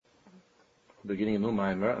beginning of New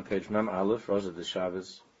Maimer on page Mem Aleph, Rosh de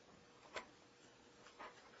Shabbos.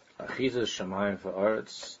 Achizah Shamayim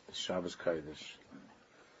Va'aretz, the Shabbos Kodesh.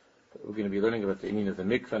 We're going to be learning about the Inyan of the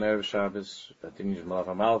Mikvah on Erev Shabbos, about the Inyan of Malav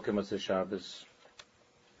HaMalkim on the Shabbos.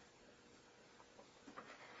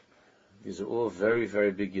 These are all very,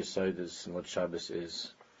 very big Yesodis in what Shabbos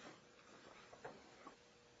is.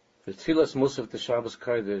 The Tfilas Musaf the Shabbos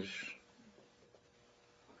Kodesh,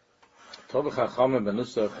 Tovach HaChamim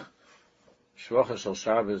Benusach, Shvocha Shal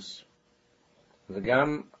Shabbos,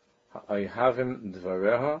 V'gam Ha'ayhavim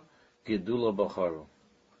Dvareha Gedula B'charu.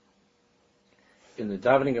 In the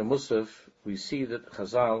davening of Musaf, we see that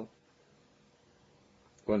Chazal,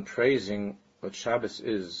 when praising what Shabbos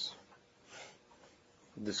is,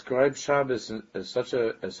 describe Shabbos as such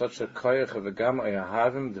a koyach of V'gam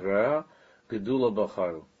Ha'ayhavim Dvareha Gedula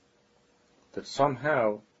B'charu, that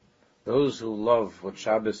somehow those who love what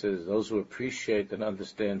Shabbos is, those who appreciate and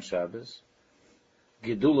understand Shabbos,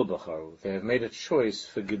 Gedula B'charu, they have made a choice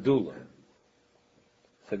for Gedula,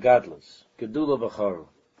 for Gadlus. Gedula B'charu.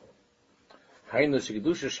 Hainu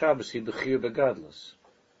Shegedusha Shabbos Hi B'chir B'Gadlus.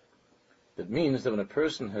 That means that when a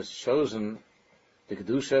person has chosen the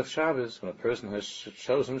Kedusha of Shabbos, when a person has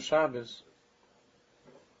chosen Shabbos,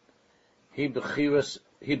 Hi B'chir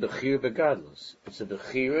B'Gadlus. It's a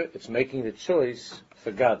B'chira, it's making the choice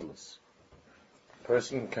for Gadlus. A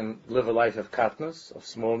person can live a life of katnus, of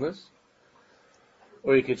smallness,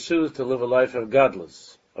 or you could choose to live a life of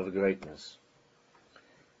Gadlus, of greatness.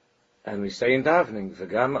 And we say in davening,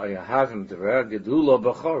 V'gam Ayahavim Dever Gedula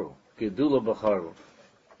B'charu, Gedula B'charu,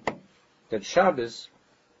 that Shabbos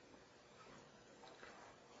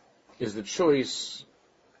is the choice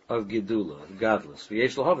of Gedula, of Gadlus.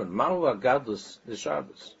 V'yesh l'haven, Ma'u Gadlus the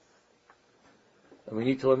Shabbos. And we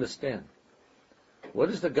need to understand, what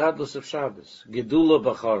is the Gadlus of Shabbos? Gedula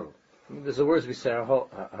B'charu. I mean, there's the words we say our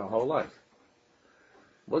whole life.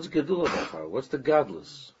 What's Gedula B'charu? What's the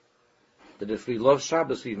Gadlus? That if we love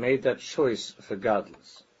Shabbos, we've made that choice for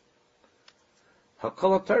Gadlus.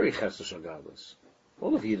 HaKol HaTorah Chesed of Gadlus.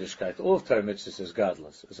 All of Yiddishkeit, all of Torah mitzvahs is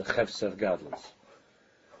Gadlus, is a Chefs of Gadlus.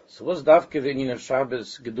 So what's Davke the Inyan of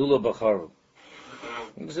Shabbos, Gedula B'charu?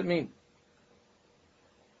 What does it mean?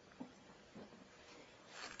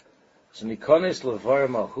 So Nikonis Levar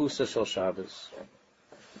Mahusa Shal Shabbos.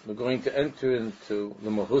 We're going to enter into the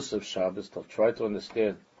Mahus of Shabbos to try to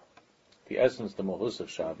understand the essence, the Mahus of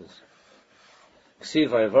Shabbos. Ksiv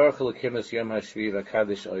Vayevarach Elokim es Yom HaShvi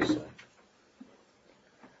V'Kadosh Oisai.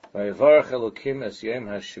 Vayevarach Elokim es Yom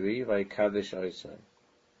HaShvi V'Kadosh Oisai.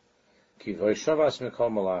 Ki V'Yishavas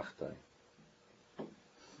Mikol Malachtai.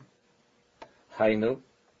 Hainu,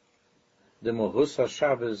 the Mahus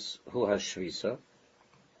HaShabbos Hu HaShvisa.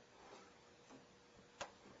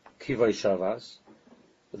 Ki V'Yishavas.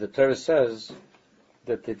 The Torah says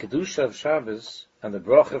that the Kedusha of Shabbos and the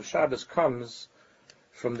Bracha of Shabbos comes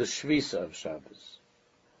from the Shvisa of Shabbos.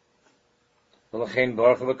 The Bracha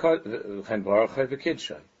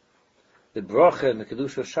and the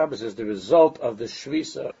Kedusha of Shabbos is the result of the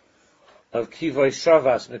Shvisa of Kivay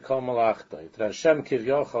Shavas Mikol Malachtai, that Hashem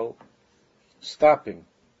Kivyochel stopping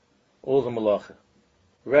all the Malacha,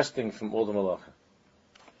 resting from all the Malacha.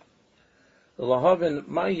 To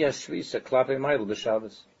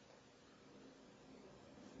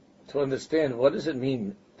understand, what does it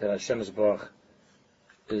mean that Hashem's Baruch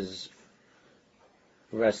is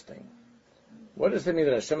resting? What does it mean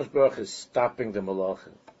that Hashem's Baruch is stopping the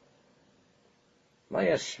Malacha?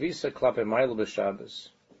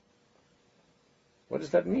 What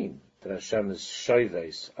does that mean, that Hashem is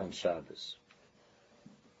Shoives on Shabbos?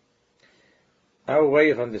 Our way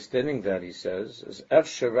of understanding that, he says, is Ef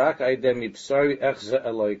Sharak Aidem Ipsari Echze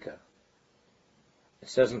Eloika. It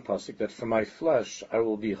says in Pasuk that for my flesh I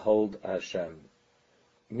will behold Hashem.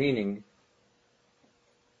 Meaning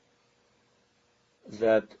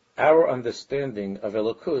that our understanding of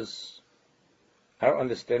Elokus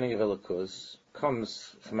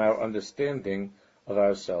comes from our understanding of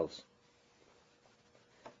ourselves.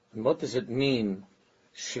 And what does it mean,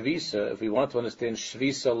 Shvisa? If we want to understand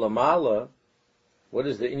Shvisa Lamala, what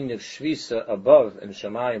is the meaning of Shvisa above in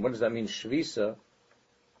Shamayim? What does that mean, Shvisa?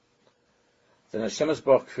 Then Hashem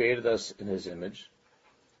Baruch created us in His image,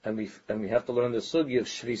 and we have to learn the sugi of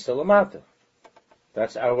Shvisa Lamata.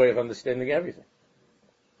 That's our way of understanding everything.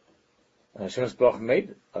 And Hashem Baruch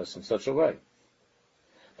made us in such a way.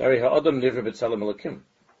 Because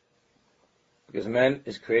man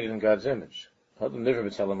is created in God's image. Ha'adam nivra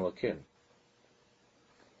b'tzelem Elokim.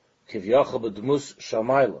 Kivyachal b'dmus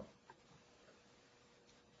shamayla.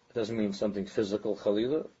 It doesn't mean something physical,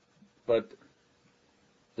 chalila, but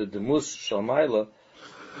the demus shamayla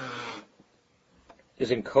is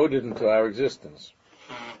encoded into our existence.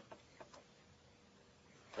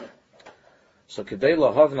 So Kedei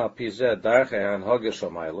Lahavna Pizeh Darchei Hanhaga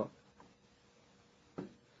Shamayla.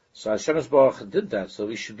 So Hashem Yisbarach did that, so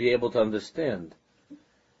we should be able to understand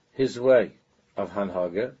His way of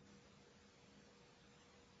Hanhaga.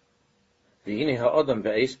 V'hini ha'adam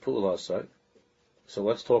be'eis pu'ulasai. So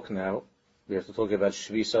let's talk now. We have to talk about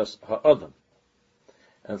Shvisas ha'adam.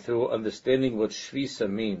 And through understanding what Shvisa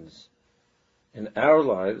means in our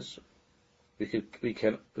lives, we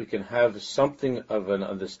can have something of an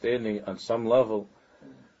understanding on some level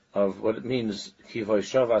of what it means Kivoy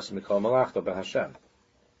Shavas Mikol Malachta B'Hashem.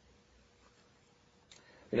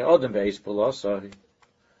 In Adam Be'ez Pu'ulasai,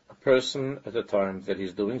 a person at the time that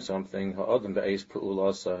he's doing something, Ha'adam Be'ez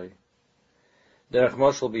Pu'ulasai, Derech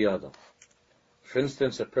Moshel B'Yadam. For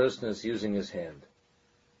instance, a person is using his hand.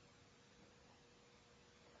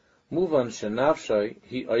 Muvan Shenafshai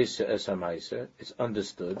Hi Oise Es HaMaise, it's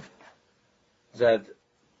understood that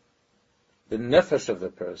the nefesh of the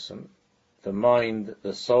person, the mind,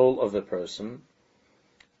 the soul of the person,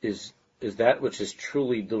 is that which is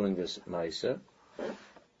truly doing this maisa.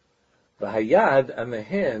 The hayad, and the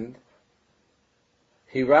hand,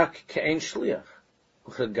 hirak ke'en shliach,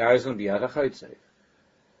 u'chagayzon b'yad ha'chaytzev.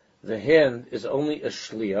 The hand is only a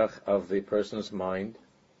shliach of the person's mind,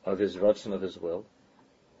 of his ratzon, of his will,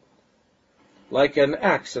 like an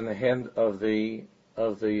axe in the hand of the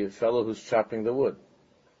fellow who's chopping the wood.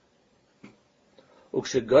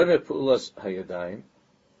 Ukshegone pu'ulas hayadayim,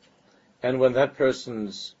 and when that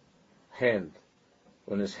person's hand,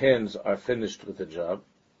 when his hands are finished with the job,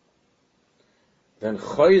 then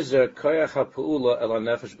choyzer koyach ha'pu'ula el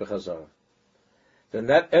ha'nefesh b'chazar. Then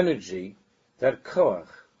that energy, that koach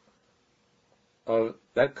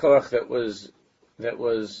that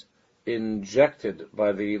was injected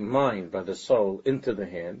by the mind, by the soul, into the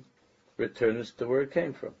hand, returns to where it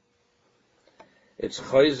came from. It's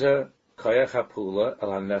choyzer koyach ha'pu'ula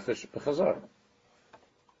el ha'nefesh b'chazar.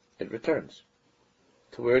 It returns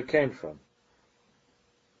to where it came from.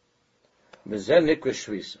 Mezeh nikra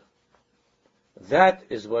shvisa. That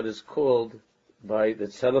is what is called by the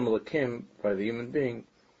Tzelem Elokim, by the human being,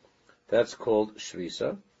 that's called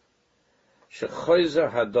Shvisa. Shechoizer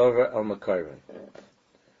Hadover al Makayre.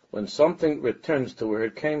 When something returns to where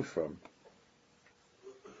it came from,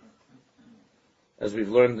 as we've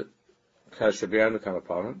learned,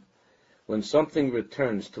 when something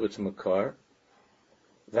returns to its Makar,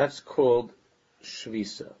 that's called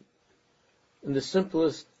Shvisa. In the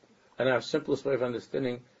simplest, and our simplest way of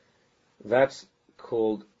understanding, that's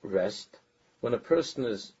called rest. Even if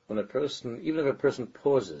a person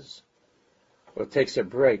pauses or takes a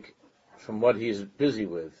break from what he is busy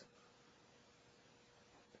with,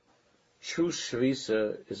 true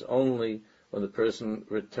shvisa is only when the person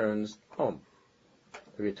returns home.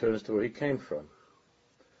 He returns to where he came from.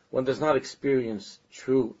 One does not experience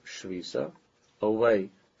true shvisa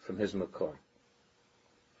away from his makar.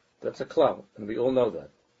 That's a klal, and we all know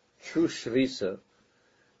that. True shvisa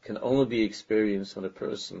can only be experienced when a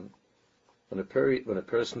person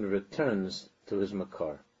returns to his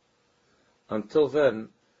makar. Until then,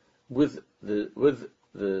 with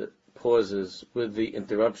the pauses, with the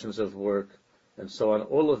interruptions of work, and so on,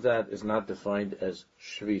 all of that is not defined as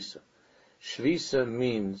shvisa. Shvisa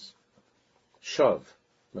means shav.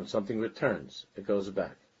 When something returns, it goes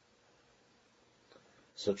back.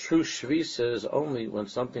 So true shvisa is only when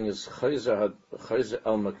something is chayzer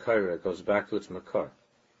al makar, it goes back to its makar.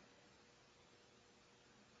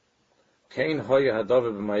 Kain hoya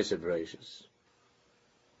hadavar b'maisa b'reishis.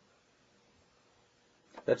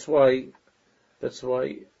 That's why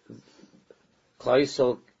Klal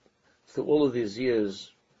Yisrael, through all of these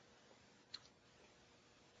years,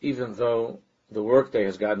 even though the workday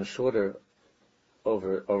has gotten shorter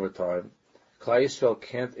over time, Klal Yisrael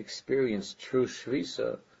can't experience true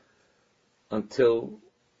shvisa until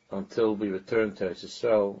we return to Eretz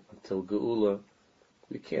Yisrael, until Geula.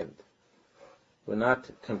 We can't. We're not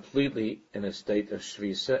completely in a state of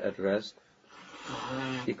shvisa, at rest,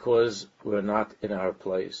 because we're not in our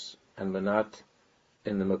place, and we're not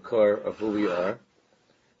in the makar of who we are,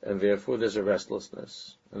 and therefore there's a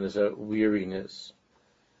restlessness, and there's a weariness,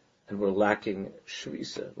 and we're lacking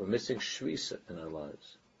shvisa. We're missing shvisa in our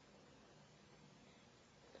lives.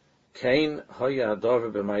 Kain haya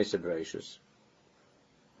hadavar b'maisa b'reishis.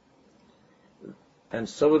 And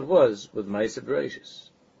so it was with Maisa Bereshis.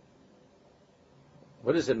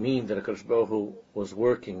 What does it mean that HaKadosh Baruch Hu was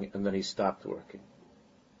working and then he stopped working?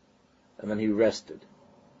 And then he rested?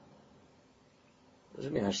 What does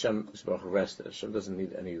it mean Hashem Baruch Hu rested? Hashem doesn't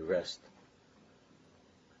need any rest.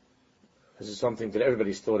 This is something that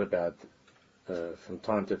everybody's thought about from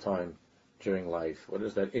time to time during life. What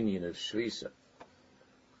is that inyan of Shvisa?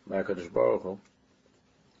 HaKadosh Baruch Hu.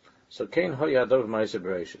 So Kain Hoyadov Ma'aser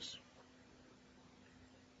Bereishis.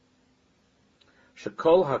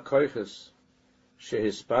 Shekol HaKoiches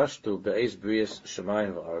Shehispashtu Be'ez Brias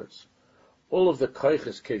Shemayim V'Aretz. All of the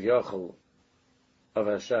Koiches Kivyachal of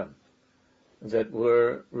Hashem that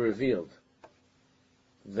were revealed,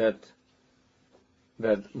 that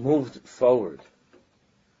moved forward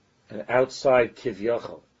and outside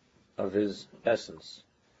Kivyachal of his essence,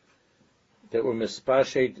 that were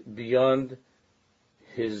mispashet beyond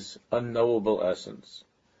his unknowable essence.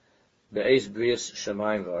 Be'ez Brias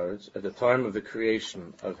Shemayim V'Aretz, at the time of the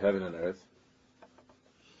creation of heaven and earth,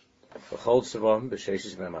 V'chol Tzavam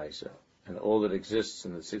B'Sheshis B'Maisa, and all that exists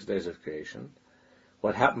in the 6 days of creation.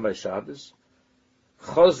 What happened by Shabbos?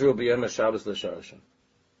 Chazru B'Yom HaShabbos L'Sharashim.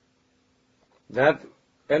 That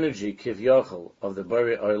energy, Kivyachal, of the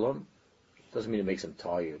Borei Olam, doesn't mean it makes him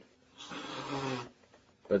tired.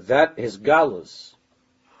 But that, his galus,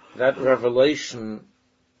 that revelation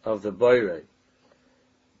of the Borei,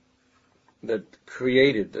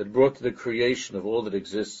 that brought to the creation of all that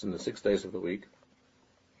exists in the 6 days of the week,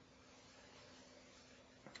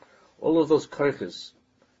 all of those koiches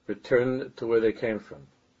return to where they came from.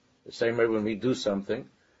 The same way when we do something,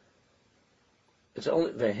 it's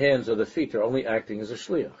only the hands or the feet are only acting as a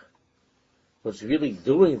shliach. What's really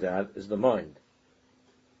doing that is the mind.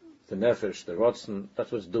 The nefesh, the rotzen,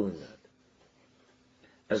 that's what's doing that.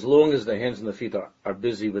 As long as the hands and the feet are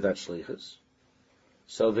busy with that shlichus,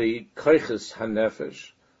 so the koiches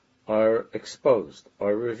hanefesh are exposed,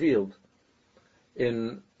 are revealed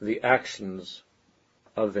in the actions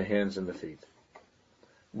of the hands and the feet.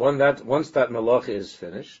 Once that malacha is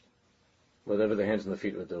finished, whatever the hands and the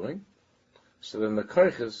feet were doing, so then the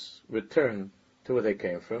koiches return to where they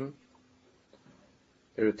came from.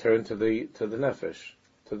 They return to the nefesh,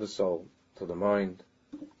 to the soul, to the mind.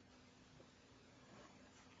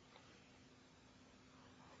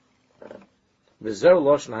 V'zeu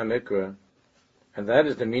loshen hamikra, and that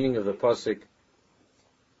is the meaning of the pasuk,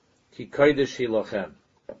 Ki kodesh hi lochem.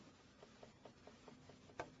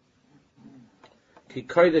 Ki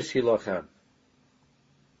kodesh hi lochem.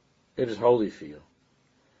 It is holy for you.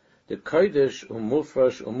 The kodesh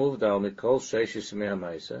umufresh umuvdal mikol sheishis mei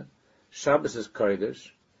ha'maisa. Shabbos is kodesh.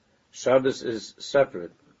 Shabbos is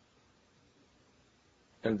separate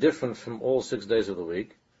and different from all 6 days of the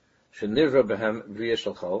week. Shenivra behem bria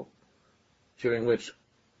shel chol, during which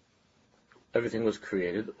everything was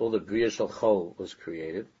created. All the bria shel chol was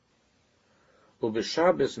created.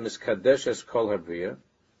 Ubeshabbos miskadeshes kol habriya.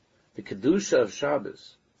 The kedusha of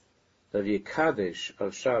Shabbos, the v'yikadesh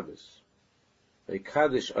of Shabbos, the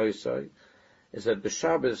v'yikadesh oisai, is that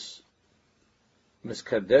b'Shabbos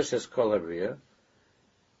miskadeshes kol habriya.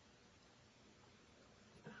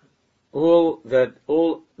 All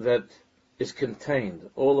that is contained,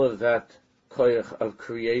 all of that koyach of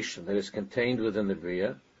creation that is contained within the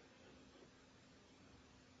bria,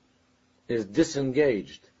 is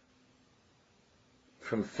disengaged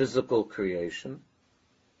from physical creation.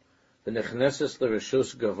 The nechneses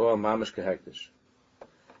l'reshus gavoa mamish kehektish,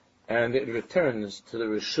 and it returns to the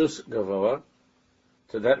reshus gavoa,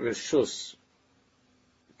 to that reshus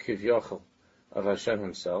kivyochel of Hashem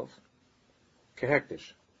Himself,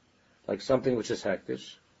 kehektish, like something which is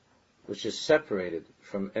hektish, which is separated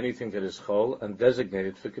from anything that is chol and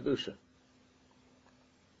designated for kedusha.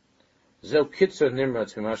 Zel kitzer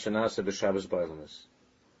nimratz mimashanasa b'Shabbos b'Olamus.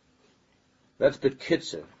 That's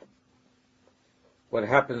b'kitzer. What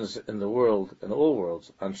happens in the world, in all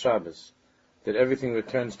worlds, on Shabbos, that everything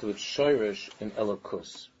returns to its shoyrish in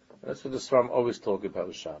Elokus. That's what the Sram always talk about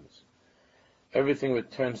with Shabbos. Everything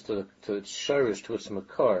returns to its shoyrish, to its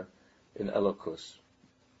makar, in Elokus.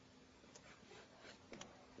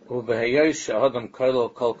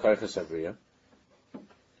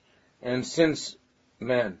 And since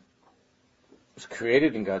man was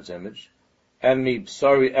created in God's image, and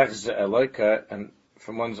and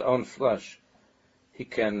from one's own flesh, he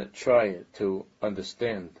can try to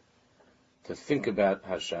understand, to think about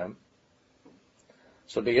Hashem.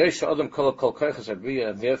 So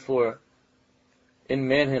and therefore, in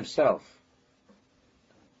man himself,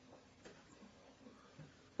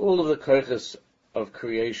 all of the koiches of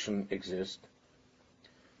creation exist.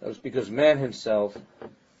 That was because man himself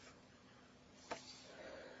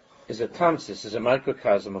is a tamsis, is a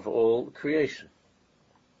microcosm of all creation.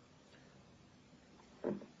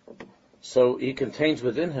 So he contains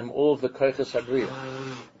within him all of the koiches habriya.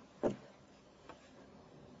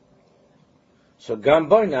 So gam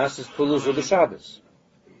boinas is puluz b'Shabbos.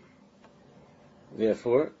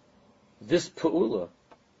 Therefore, this pu'ula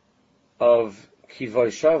of Kivoy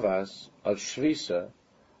Shavas, of Shvisa,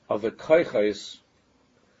 of the Koichos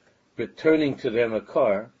returning to their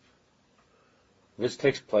Makar, this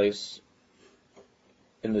takes place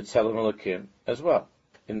in the Tzelem Elokim as well,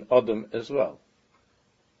 in Adam as well.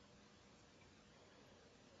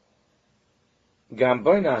 Gam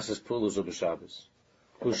Boinas is Pulus of Shabbos,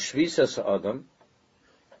 who Shvisa Adam,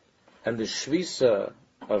 and the Shvisa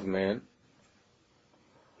of man,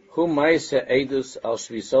 who Maise Eidus al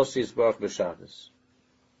Shvisosis Baruch B'Shabbos,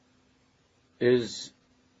 is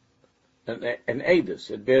an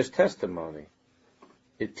Eidus. It bears testimony.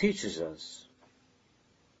 It teaches us.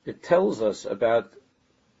 It tells us about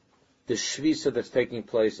the Shvisa that's taking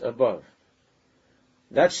place above.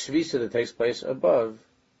 That Shvisa that takes place above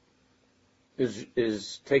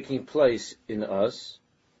is taking place in us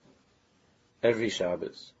every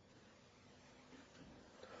Shabbos.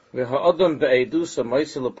 And what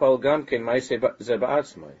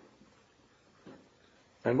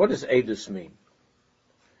does Eidus mean?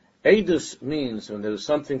 Eidus means when there was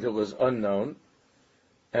something that was unknown,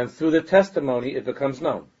 and through the testimony it becomes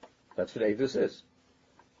known. That's what Eidus is.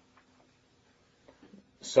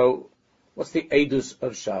 So, what's the Eidus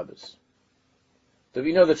of Shabbos? Do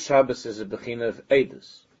we know that Shabbos is a bechina of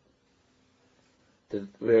Eidus? That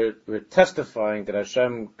we're testifying that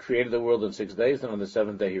Hashem created the world in 6 days, and on the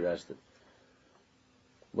 7th day He rested.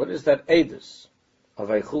 What is that Eidus of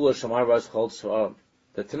Eichula Shamar Ras Chol Tzva'am?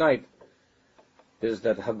 That tonight is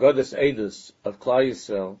that Haggadah's Eidus of Klal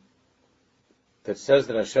Yisrael that says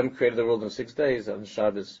that Hashem created the world in 6 days, on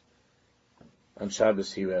Shabbos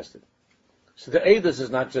He rested. So the Eidus is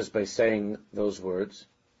not just by saying those words.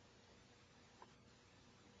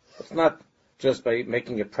 It's not just by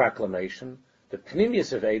making a proclamation. The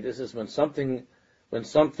pnimius of Eidus is when something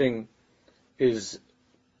is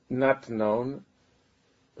not known,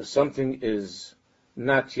 or something is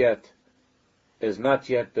not yet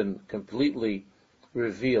been completely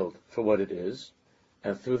revealed for what it is,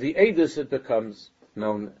 and through the Eidus it becomes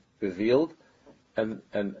known, revealed, and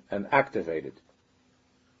activated.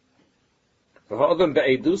 So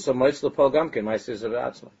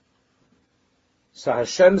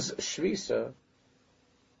Hashem's Shvisa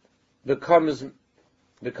becomes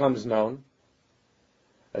known.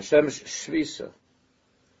 Hashem's Shvisa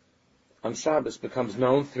on Shabbos becomes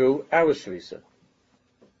known through our Shvisa.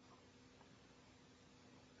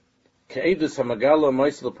 Ke'edus hamagala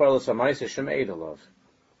moisel parlas hamayis Hashem eidalav.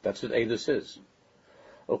 That's what Eidus is.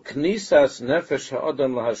 O knisas nefesh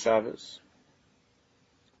ha'adam lahashavos.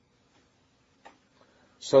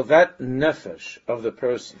 So that nefesh of the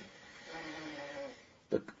person,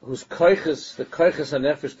 whose koiches, the koiches and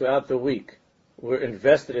nefesh throughout the week, were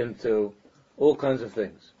invested into all kinds of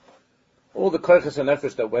things. All the koiches and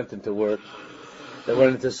nefesh that went into work, that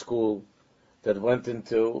went into school, that went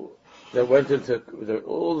into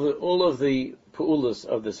all of the pu'ulas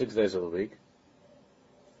of the 6 days of the week.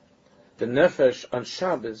 The nefesh on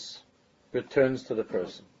Shabbos returns to the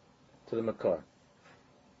person, to the makar.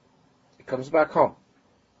 It comes back home.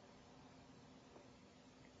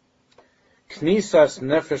 Knisas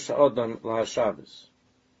nefesh adam laHaShabbos.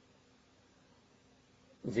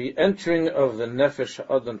 The entering of the nefesh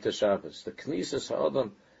adam to Shabbos. The knisas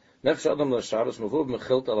adam nefesh adam laHaShabbos mevub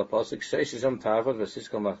mechilt al pasuk sheish yom tavad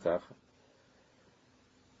v'siskol machtacha.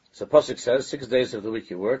 So pasuk says 6 days of the week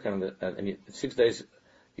you work, and 6 days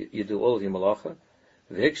you do all of your malacha.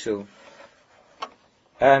 V'hikshu,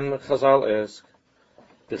 and Chazal ask,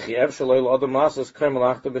 v'chiev shaloi adam lasas k'ay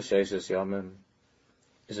malachta b'sheishes yamim.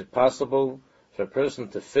 Is it possible for a person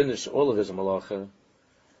to finish all of his malacha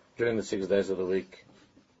during the 6 days of the week?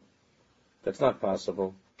 That's not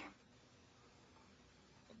possible.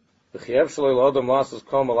 V'chiev shaloi adam lasas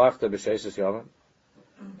k'ay malachta b'sheishes yamim.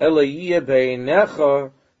 Ela yiyeh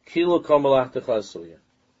beinecha kilu k'ay malachta chasuya.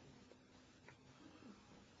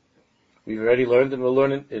 We've already learned, and we'll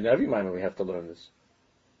learn it in every minor. We have to learn this.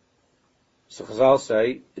 So Chazal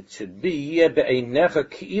say it should be yeh beinecha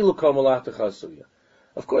kilu k'ay malachta chasuya.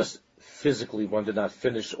 Of course, physically one did not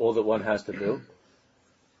finish all that one has to do.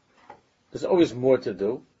 There's always more to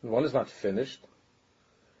do, and one is not finished.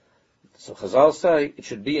 So Chazal say it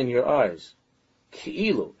should be in your eyes,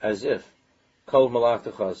 ki'ilu, as if, kol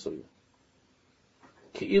malachta chasuya.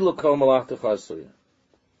 Ki'ilu kol malachta chasuya.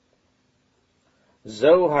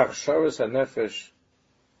 Zo hachsharas hanefesh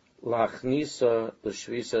lachnisa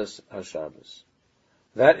l'shvisas haShabbos.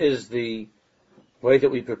 That is the way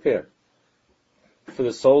that we prepare for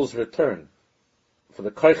the soul's return, for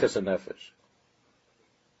the koiches hanefesh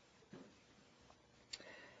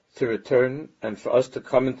to return, and for us to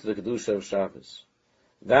come into the kedusha of Shabbos.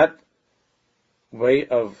 That way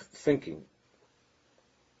of thinking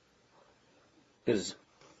is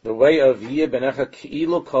the way of Yeh Benecha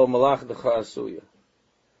Ki'ilu Kol Malach Decha Asuya.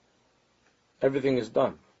 Everything is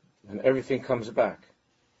done, and everything comes back.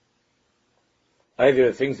 Either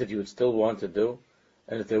the things that you would still want to do,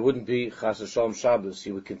 and if there wouldn't be Chas V'Shalom Shabbos,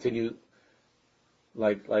 you would continue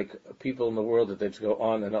like people in the world that they'd go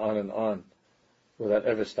on and on and on without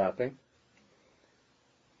ever stopping.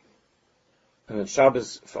 And then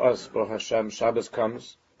Shabbos, for us, Baruch Hashem, Shabbos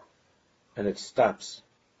comes, and it stops.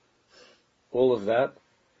 All of that,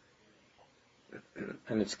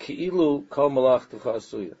 and it's Ki'ilu Kol Malach Decha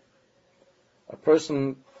Asuya. A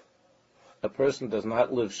person does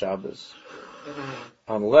not live Shabbos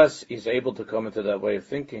unless he's able to come into that way of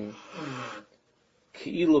thinking.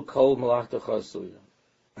 Ki'ilu Kol Malach Decha Asuya.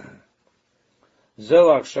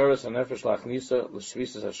 Zeh Aksharas HaNefesh Lachnisa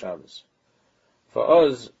L'Shvisas HaShabbos. For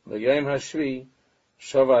us, the Yom HaShvi,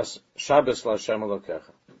 Shabbos L'Hashem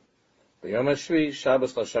Elokecha. The Yom HaShvi,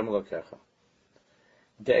 Shabbos L'Hashem Elokecha.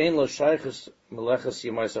 De'ein lo shaychus melechas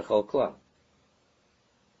Yemaisa Chol Klal.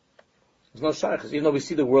 There's no shaychus, even though we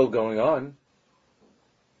see the world going on,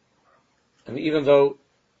 and even though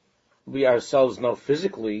we ourselves know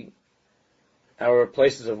physically our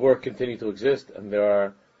places of work continue to exist, and there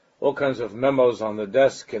are all kinds of memos on the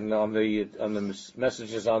desk and on the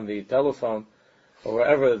messages on the telephone, or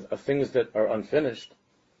wherever, of things that are unfinished,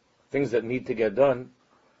 things that need to get done,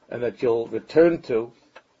 and that you'll return to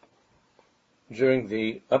during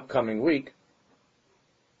the upcoming week.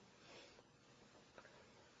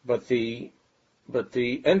 But the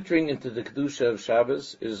entering into the Kedusha of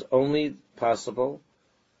Shabbos is only possible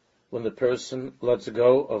when the person lets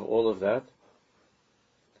go of all of that,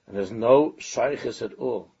 and there's no shaychus at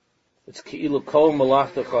all. It's Ki'ilu Kol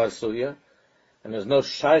Malach Decha Asuya, and there's no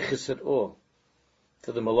shaychus at all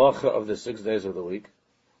to the malacha of the 6 days of the week.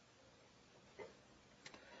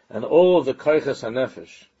 And all of the Koiches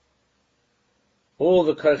HaNefesh, all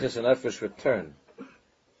the Koiches HaNefesh return.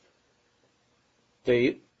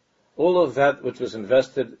 All of that which was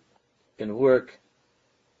invested in work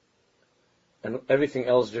and everything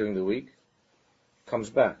else during the week comes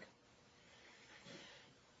back.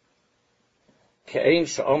 Ke'ein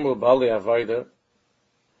she'omru bali avoda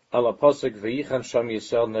ala posuk v'yichan sham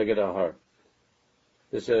Yisrael neged ahar.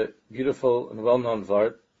 There's a beautiful and well-known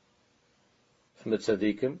vart from the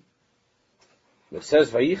tzaddikim. It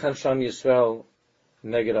says v'yichan sham Yisrael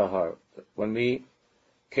neged ahar. When we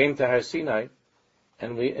came to Har Sinai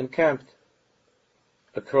and we encamped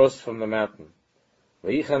across from the mountain,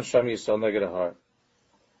 v'yichan sham Yisrael neged ahar.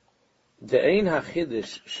 De'ein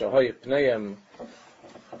hachidish shehoy pneihem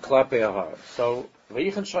klape ahar. So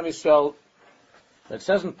v'yichan sham Yisrael, it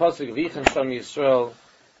says in pasuk v'yichan sham Yisrael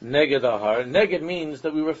neged ahar. Neged means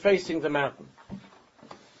that we were facing the mountain.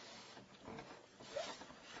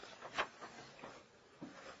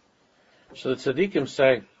 So the tzaddikim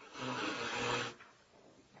say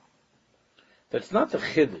that's not the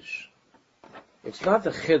chiddush. It's not the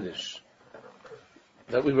chiddush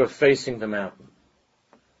that we were facing the mountain.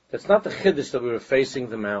 That's not the chiddush that we were facing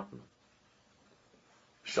the mountain.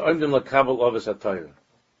 Sh'oimdim l'kabel ovos HaTorah.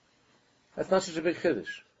 That's not such a big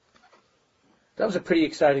chiddush. That was a pretty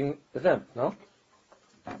exciting event, no?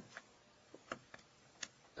 That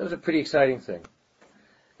was a pretty exciting thing.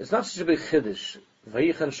 It's not such a big chiddush.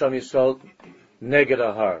 Vayichan Sham Yisrael neged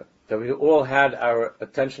ahar. That we all had our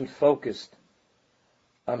attention focused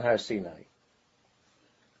on Har Sinai.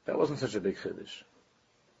 That wasn't such a big chiddush.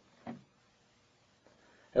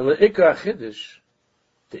 And the ikar chiddush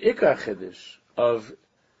of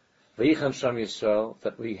Vayichan Sham Yisrael,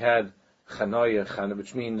 that we had Chanoya,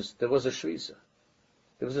 which means there was a shvisa.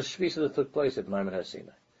 There was a shvisa that took place at Maimon Har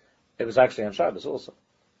Sinai. It was actually on Shabbos also.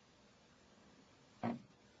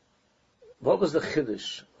 What was the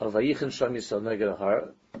chiddush of Vayichan Sham Yisrael neged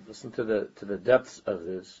ahar? Listen to the depths of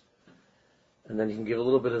this, and then you can give a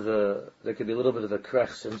little bit of there could be a little bit of a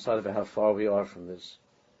krechs inside of how far we are from this.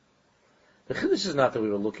 The chiddush is not that we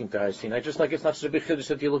were looking to Har Sinai, just like it's not such a big chiddush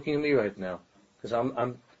that you're looking at me right now, because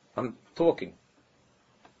I'm talking.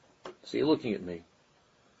 So you're looking at me.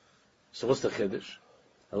 So what's the chiddush?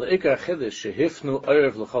 The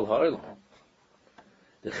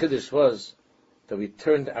chiddush was that we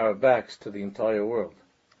turned our backs to the entire world.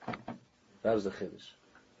 That was the chiddush.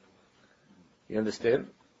 You understand?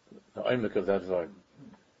 The oimik of that word.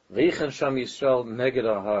 V'yichan sham Yisrael neged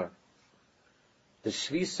ahar. The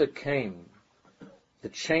shvisa came. The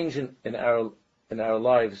change in our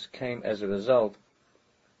lives came as a result,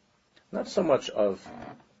 not so much of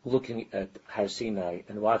looking at Har Sinai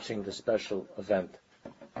and watching the special event.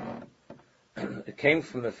 It came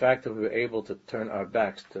from the fact that we were able to turn our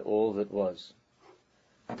backs to all that was,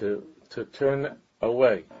 to turn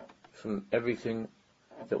away from everything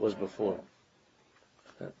that was before,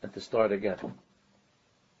 and to start again.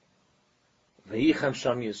 V'yichan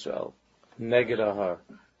sham Yisrael neged ahar.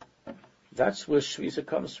 That's where Shvisa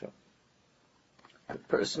comes from. The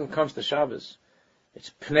person comes to Shabbos.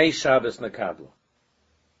 It's Pnei Shabbos Nakabla.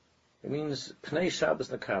 It means Pnei Shabbos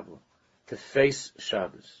Nakabla, to face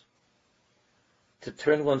Shabbos, to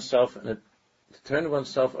turn oneself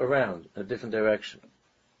around in a different direction.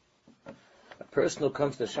 A person who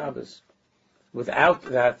comes to Shabbos without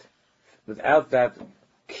that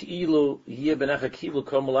kilu yibenacha kilu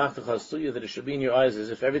kol malachta chasuya, that it should be in your eyes as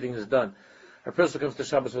if everything is done. A person who comes to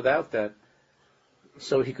Shabbos without that,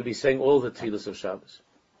 so he could be saying all the tefillos of Shabbos.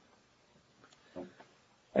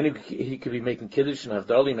 And he could be making Kiddush and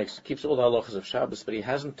Havdalah, keeps all the halachas of Shabbos, but he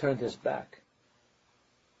hasn't turned his back.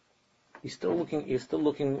 He's still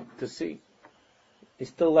looking to see. He's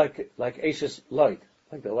still like Ashes Lot,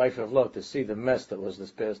 like the wife of Lot, to see the mess that was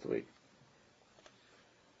this past week.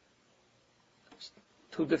 It's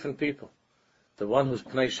two different people. The one who's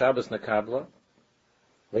Pnei Shabbos Nakabla,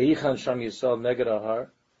 V'yichan Sham Yisrael neged ahar,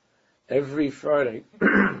 every Friday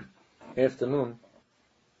afternoon,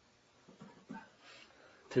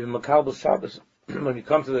 to Makabel Shabbos. When you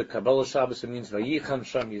come to the Kabbalah Shabbos, it means V'yichan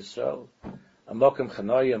Sham Yisrael, a Mokem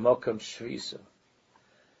Chanaya, a Mokem Shvisa.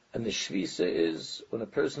 And the Shvisa is when a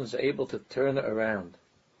person is able to turn around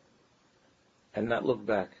and not look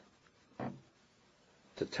back.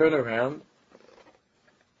 To turn around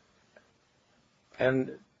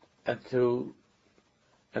and to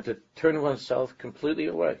turn oneself completely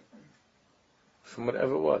away from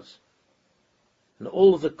whatever was. And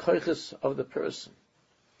all of the koiches of the person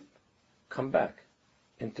come back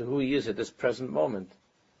into who he is at this present moment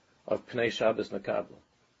of Pnei Shabbos Nakabla.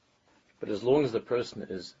 But as long as the person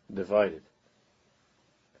is divided,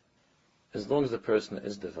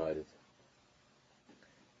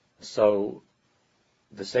 so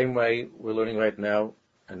the same way we're learning right now,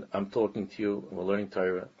 and I'm talking to you, and we're learning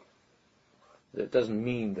Torah, that doesn't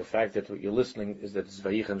mean the fact that what you're listening is that it's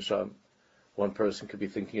Vayichan Sham. One person could be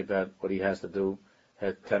thinking about what he has to do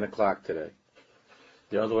at 10 o'clock today.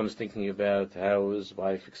 The other one is thinking about how his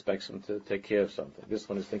wife expects him to take care of something. This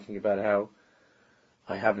one is thinking about how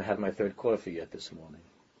I haven't had my third coffee yet this morning.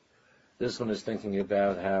 This one is thinking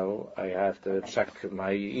about how I have to check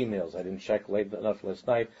my emails. I didn't check late enough last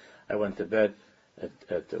night. I went to bed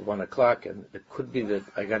at 1 o'clock, and it could be that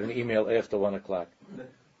I got an email after 1 o'clock.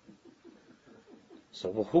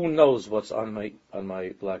 So who knows what's on my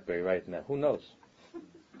BlackBerry right now? Who knows?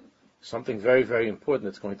 Something very, very important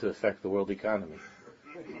that's going to affect the world economy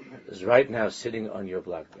is right now sitting on your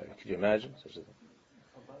BlackBerry. Could you imagine such a thing?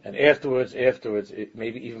 And afterwards,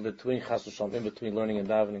 maybe even between Chas v'Shalom, in between learning and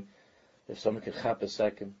davening, if someone can chap a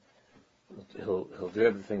second, he'll do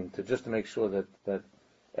everything to make sure that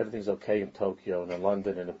everything's okay in Tokyo and in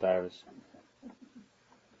London and in Paris.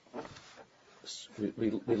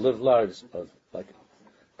 We live lives of like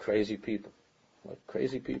crazy people.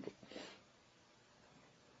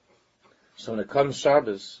 So when it comes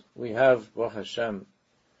Shabbos, we have, Baruch Hashem,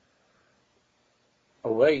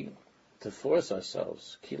 a way to force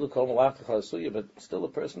ourselves. But still a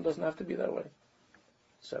person doesn't have to be that way.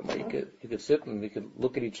 So you could sit and we could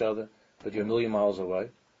look at each other, but you're a million miles away.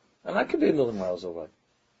 And I could be a million miles away.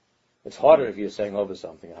 It's harder if you're saying over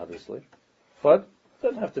something, obviously. But it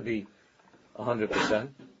doesn't have to be 100%. It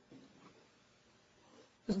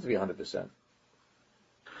doesn't have to be 100%.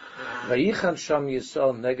 Vayichan Sham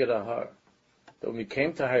Yisrael neged ahar. That when we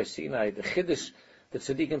came to Har Sinai, the Chiddush, the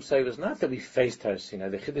Tzaddikim say, was not that we faced Har Sinai.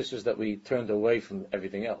 The Chiddush is that we turned away from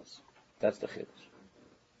everything else. That's the Chiddush.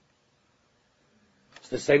 It's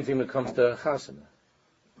the same thing when it comes to Chasana.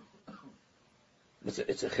 It's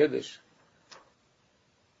a Chiddush.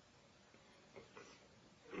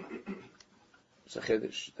 It's a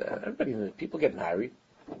Chiddush. People get married.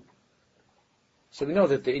 So we know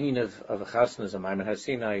that the Indian of a Chasana is a Maimon Har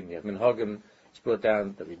Sinai. We have Minhagim. It's brought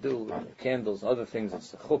down that we do, candles, other things.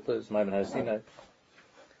 It's the Chuppah, it's Maimon Har Sinai.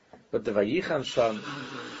 But the Vayichan Sham,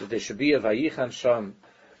 that there should be a Vayichan Sham,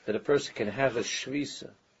 that a person can have a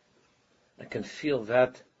Shvisa, and can feel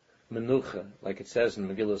that Menucha, like it says in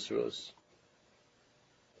Megillah Rus.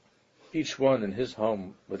 Each one in his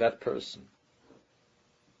home with that person,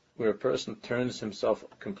 where a person turns himself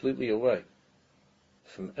completely away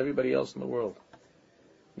from everybody else in the world,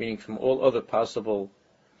 meaning from all other possible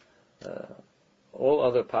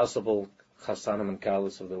chasanim and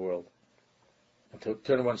kalas of the world, and to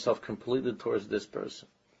turn oneself completely towards this person.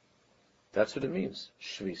 That's what it means,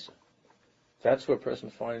 shvisa. That's where a person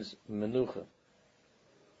finds menucha.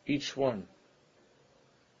 Each one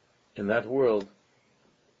in that world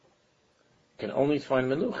can only find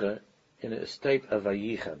menucha in a state of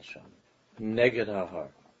vayichan sham, neged hahar,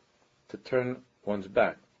 to turn one's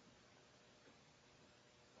back.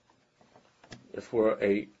 If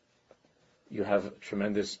you have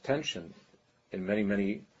tremendous tension in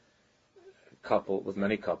many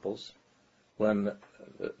couples, when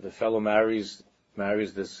the fellow marries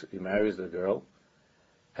the girl,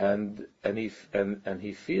 and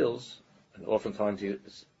he feels, and oftentimes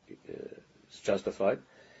it's justified,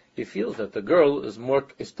 he feels that the girl is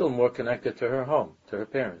still more connected to her home, to her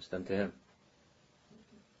parents, than to him.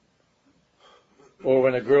 Or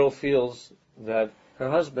when a girl feels that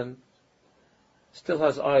her husband still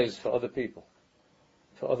has eyes for other people,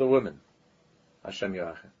 for other women, Hashem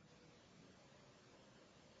Yiracheh.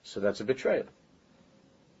 So that's a betrayal.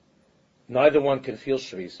 Neither one can feel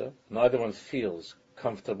shvisa, neither one feels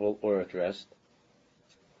comfortable or at rest.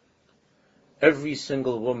 Every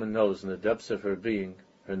single woman knows in the depths of her being,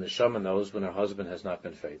 her neshama knows when her husband has not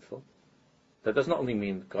been faithful. That does not only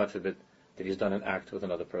mean, God forbid, that he's done an act with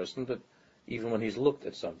another person, but even when he's looked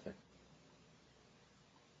at something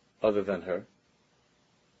other than her,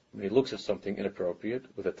 when he looks at something inappropriate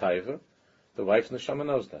with a taiva, the wife's neshama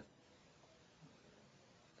knows that.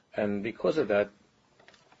 And because of that,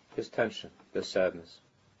 there's tension, there's sadness.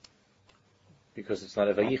 Because it's not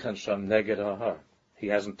a vayichan sham neged hahar. He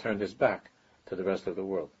hasn't turned his back to the rest of the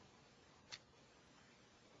world.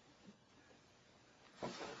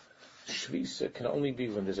 Shvisa can only be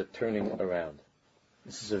when there's a turning around.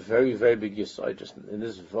 This is a very, very big yesod just in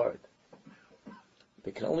this vart.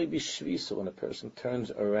 There can only be shvisa when a person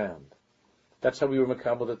turns around. That's how we were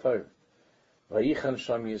makabel the Torah. Vayichan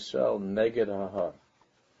sham Yisrael neged hahar.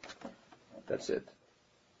 That's it.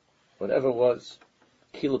 Whatever was,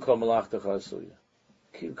 kil kol malachtecha asuya.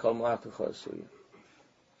 Kil kol malachtecha asuya.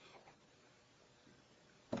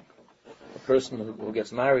 A person who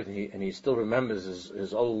gets married and he still remembers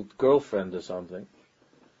his old girlfriend or something,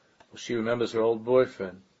 or she remembers her old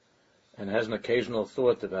boyfriend, and has an occasional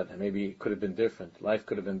thought about it, maybe it could have been different, life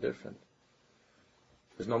could have been different.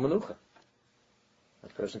 There's no menucha. A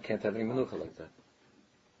person can't have any menucha like that.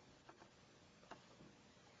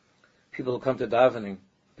 People come to davening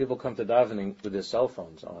with their cell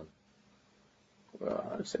phones on.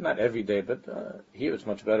 Well, I'd say not every day, but here it's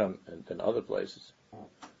much better than other places.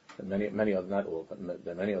 And many other, not all, but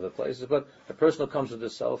there are many other places. But a person who comes with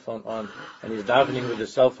his cell phone on, and he's davening with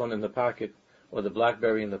his cell phone in the pocket, or the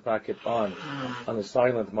BlackBerry in the pocket on the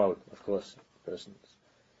silent mode, of course, persons.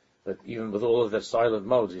 But even with all of the silent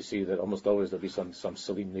modes, you see that almost always there'll be some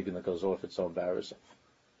silly niggin that goes off. It's so embarrassing.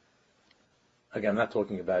 Again, I'm not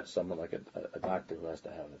talking about someone like a doctor who has to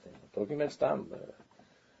have a thing. I'm talking about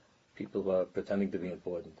people who are pretending to be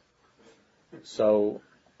important. So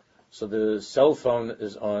the cell phone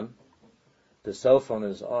is on. The cell phone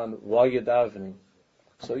is on while you're davening.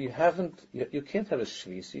 So you can't have a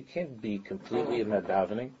shvis. You can't be completely in that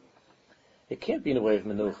davening. It can't be in a way of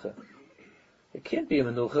menucha. It can't be a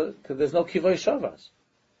menucha because there's no kivay shavas.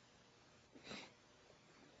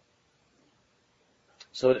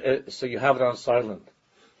 So you have it on silent.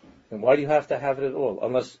 And why do you have to have it at all?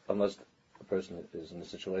 Unless a person is in a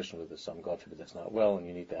situation where there's some, God forbid, that's not well, and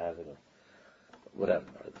you need to have it, or whatever,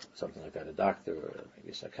 or something like that, a doctor, or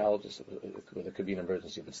maybe a psychologist, where there could be an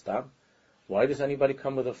emergency. But stop. Why does anybody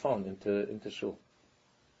come with a phone into shul?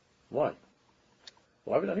 Why?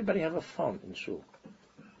 Why would anybody have a phone in shul?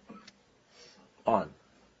 On.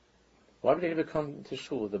 Why would anybody come to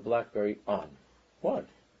shul with a BlackBerry on? Why?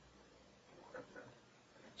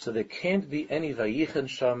 So there can't be any vayichan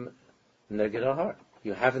sham neged hahar.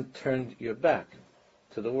 You haven't turned your back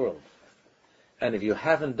to the world. And if you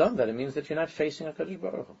haven't done that, it means that you're not facing HaKadosh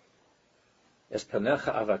Baruch Hu. Es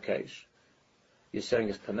panecha avakesh. You're saying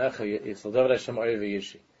es panecha, it's l'davar Hashem oyev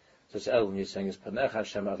yishi. So it's El, and you're saying es panecha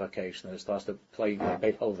Hashem avakesh. And it starts to play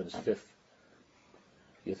Beethoven's fifth.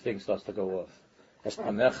 Your thing starts to go off. Es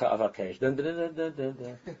panecha avakesh.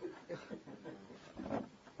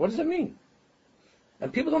 What does it mean?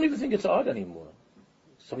 And people don't even think it's odd anymore.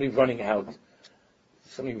 Somebody running out,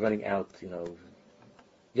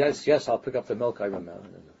 yes, I'll pick up the milk, I remember.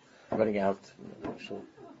 Running out.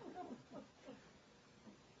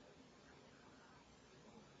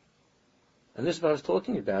 And this is what I was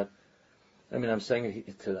talking about. I mean, I'm saying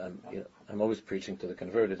I'm always preaching to the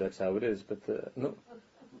converted, that's how it is, but no.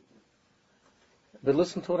 But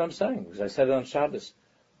listen to what I'm saying, because I said it on Shabbos.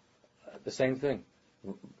 The same thing.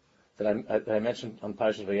 That I mentioned on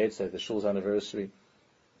Parshas Vayetze, the shul's anniversary.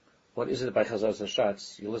 What is it by Chazar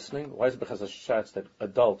Hashatz? You listening? Why is it by Chazar Hashatz that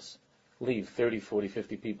adults leave, 30, 40,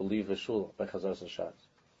 50 people leave the shul by Chazar Hashatz?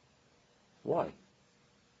 Why?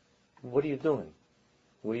 What are you doing?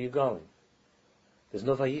 Where are you going? There's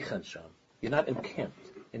no vayichan sham. You're not encamped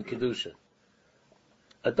in kedusha.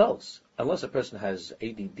 Adults, unless a person has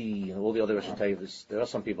ADD and all the other recitatives, there are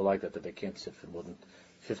some people like that they can't sit for more than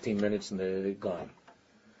 15 minutes and they're gone.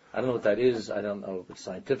 I don't know what that is. I don't know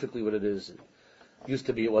scientifically what it is. It used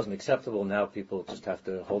to be it wasn't acceptable. Now people just have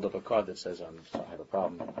to hold up a card that says I have a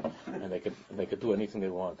problem, and they could do anything they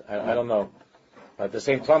want. I don't know. But at the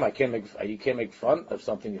same time, you can't make fun of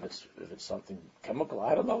something if it's something chemical.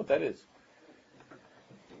 I don't know what that is.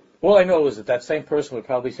 All I know is that same person would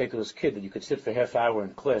probably say to his kid that you could sit for half hour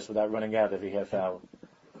in class without running out every half hour.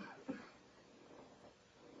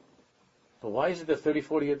 But why is it that 30,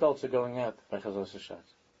 40 adults are going out by Chazal Shabbat?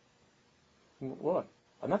 What?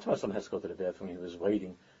 I'm not talking about someone has to go to the bathroom. He was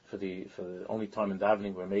waiting for the only time in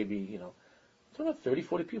davening where maybe, I'm talking about 30,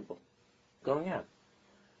 40 people going out.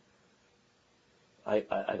 I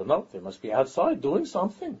don't know. They must be outside doing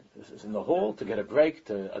something. This is in the hall to get a break,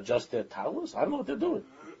 to adjust their towels. I don't know what they're doing.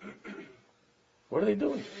 What are they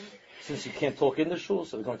doing? Since you can't talk in the shul,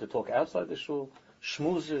 so they're going to talk outside the shul.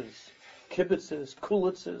 Shmoozes, kibitzes,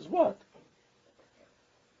 kulitzes, what?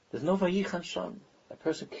 There's no vayichan sham. A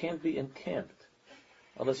person can't be encamped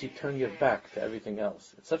unless you turn your back to everything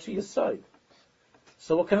else. It's such a yesod.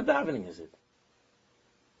 So what kind of davening is it?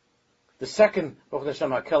 The second, Baruch Hashem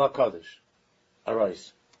Hakel HaKadosh,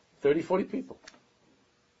 arise. 30, 40 people.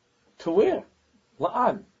 To where?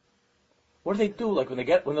 La'an. What do they do? Like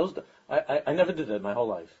I never did that my whole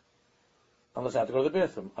life. Unless I had to go to the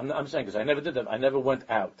bathroom. I'm saying, because I never did that. I never went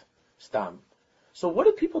out. Stam. So what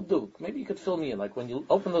do people do? Maybe you could fill me in. Like when you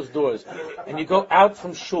open those doors and you go out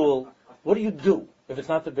from shul, what do you do if it's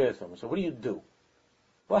not the bathroom? So what do you do?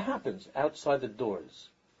 What happens outside the doors?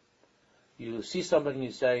 You see somebody and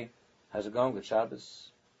you say, how's it going? Good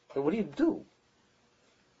Shabbos. But what do you do?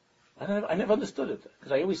 I never understood it.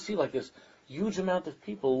 Because I always see like this huge amount of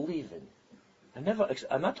people leaving. I'm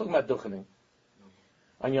not talking about duchening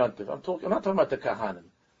on Yontif. I'm not talking about the kahanim.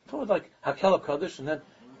 I'm talking about like Hakel HaKadosh and then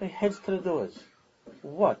they heads to the doors.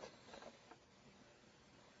 What?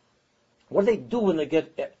 What do they do when they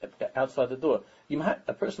get outside the door?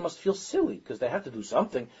 A person must feel silly because they have to do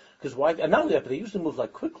something. Because why? And not only that, but they usually move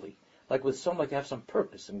like quickly, like they have some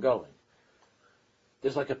purpose in going.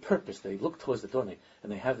 There's like a purpose. They look towards the door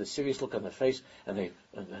and they have the serious look on their face, and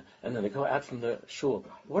then they go out from the shul.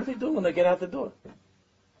 What are they doing when they get out the door?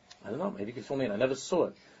 I don't know. Maybe you can fill me in. I never saw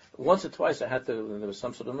it. Once or twice, when there was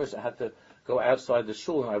some sort of mercy, I had to go outside the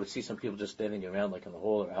shul, and I would see some people just standing around, like in the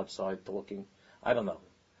hall or outside, talking. I don't know.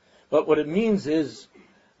 But what it means is,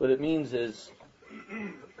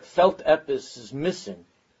 felt epis is missing.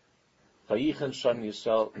 Vayichan sham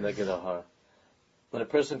Yisrael neged ahar. When a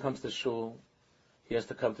person comes to shul, he has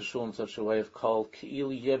to come to shul in such a way of kol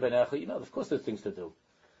ki'ili yeh ben echa. Of course there's things to do.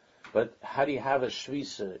 But how do you have a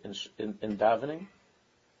shvisa in davening?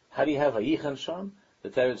 How do you have a yichan sham? The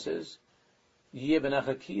Torah says, yeh ben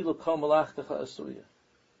echa ki'ilu kol malachtecha asuya.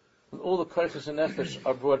 When all the koiches and nefesh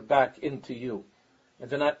are brought back into you, and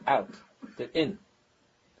they're not out, they're in,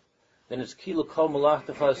 then it's ki'ilu kol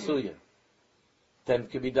malachtecha asuya. Then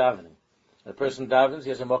it could be davening. When a person davens, he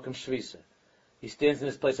has a mokum shvisa. He stands in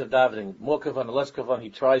his place of davening, more kavan or less kavan, he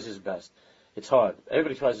tries his best. It's hard.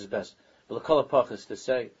 Everybody tries his best. But l'kol hapach is to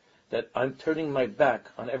say that I'm turning my back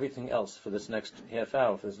on everything else for this next half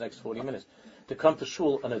hour, for this next 40 minutes. To come to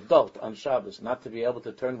shul, an adult on Shabbos, not to be able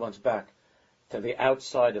to turn one's back to the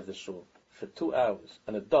outside of the shul for 2 hours,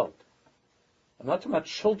 an adult. I'm not talking about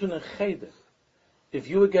children in cheder. If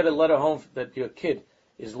you would get a letter home that your kid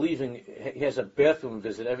is leaving, he has a bathroom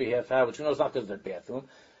visit every half hour, which you know is not because of the bathroom.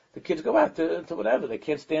 The kids go out to whatever. They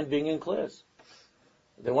can't stand being in class.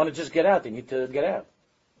 They want to just get out. They need to get out.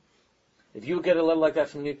 If you would get a letter like that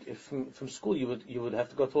from school, you would have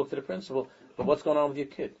to go talk to the principal. But what's going on with your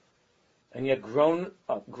kid? And yet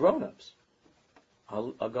grown-ups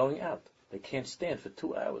are going out. They can't stand for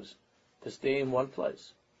 2 hours to stay in one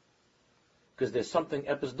place because there's something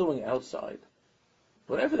Epis doing outside.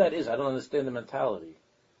 Whatever that is, I don't understand the mentality.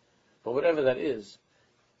 But whatever that is,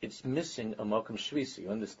 it's missing a mokum shvisa, you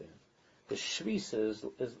understand? The shvisa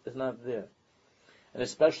is not there. And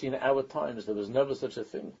especially in our times, there was never such a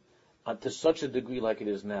thing. To such a degree like it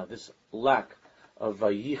is now, this lack of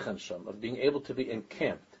vayichan sham, of being able to be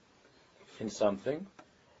encamped in something,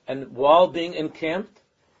 and while being encamped,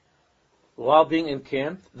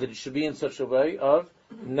 that it should be in such a way of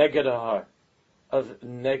neged hahar,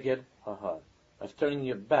 of turning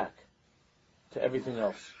your back to everything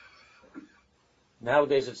else.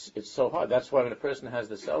 Nowadays it's so hard. That's why when a person has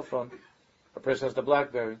the cell phone, a person has the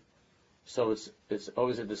BlackBerry, so it's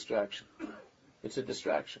always a distraction. It's a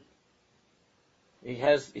distraction. He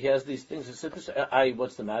has these things. He said,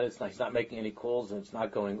 what's the matter? He's not making any calls and it's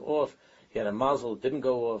not going off. He had a muzzle, it didn't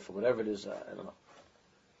go off, or whatever it is. I don't know.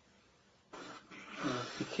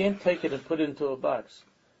 You can't take it and put it into a box.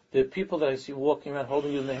 There are people that I see walking around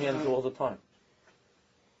holding it in their hands all the time.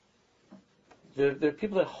 There are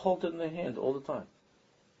people that hold it in their hand all the time.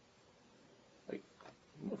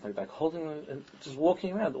 Like holding it and just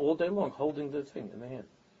walking around all day long, holding the thing in their hand.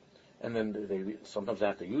 And then they sometimes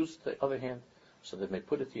have to use the other hand, so they may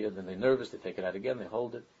put it here, then they're nervous, they take it out again, they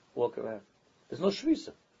hold it, walk around. There's no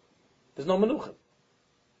shvisa. There's no menucha.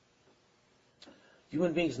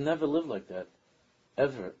 Human beings never lived like that,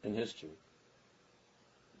 ever in history.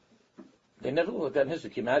 They never lived like that in history.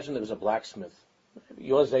 Can you imagine there was a blacksmith?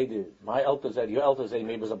 Your Zayd, my Elta Zayd, your Elta Zayd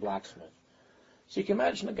maybe was a blacksmith. So you can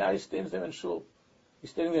imagine a guy stands there in shul. He's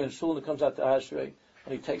standing there in shul and he comes out to Ashrei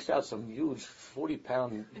and he takes out some huge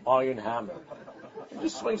 40-pound iron hammer. He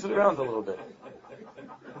just swings it around a little bit.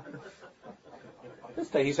 This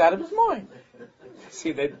day he's out of his mind.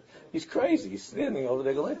 See, he's crazy. He's standing over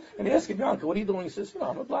there going, and he asks him, Yanka, what are you doing? He says,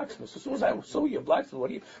 I'm a blacksmith. So you're a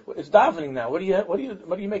blacksmith. It's davening now. What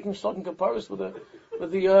are you making shlokim kaparos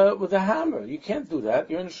with a hammer? You can't do that.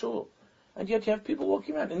 You're in shul. And yet you have people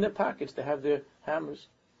walking around in their pockets. They have their hammers.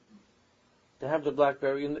 They have the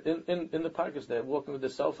BlackBerry in the pockets. They're walking with their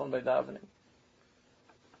cell phone by davening.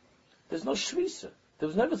 There's no shvisa. There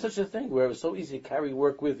was never such a thing where it was so easy to carry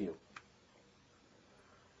work with you.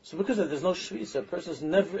 So because of there's no shvisa, a person's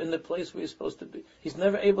never in the place where he's supposed to be. He's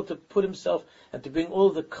never able to put himself and to bring all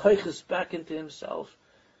the koiches back into himself.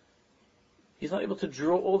 He's not able to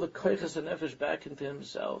draw all the koiches and nefesh back into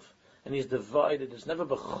himself. And he's divided. It's never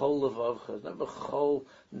b'chol levavcha. It's never b'chol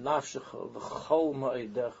nafshecha. B'chol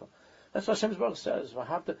ma'idecha. That's what Hashem Baruch says.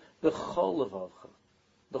 V'havta b'chol levavcha.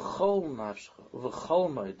 B'chol nafshecha.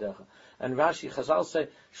 B'chol ma'idecha. And Rashi, Chazal say,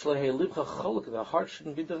 shlehei libcha cholek. The heart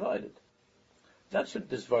shouldn't be divided. That's what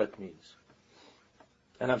this vart means.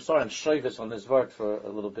 And I'm sorry, I'm shoyvis on this vart for a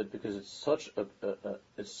little bit because it's such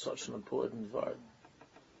an important vart.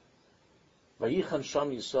 Vayichan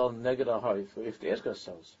sham Yisrael neged ahayif. We have to ask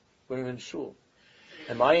ourselves, when we're in shul,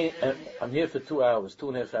 I'm here for 2 hours,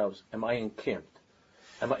 2.5 hours. Am I encamped?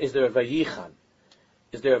 Is there a vayichan?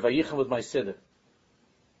 Is there a vayichan with my siddur?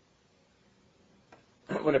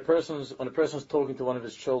 When a person's talking to one of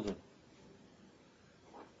his children,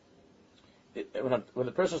 when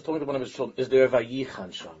the person is talking to one of his children, is there a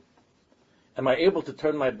vayichan sham? Am I able to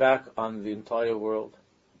turn my back on the entire world?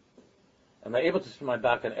 Am I able to turn my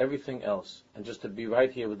back on everything else and just to be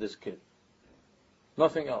right here with this kid?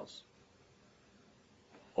 Nothing else.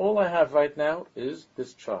 All I have right now is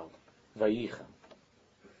this child. Vayichan.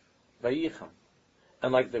 Vayichan.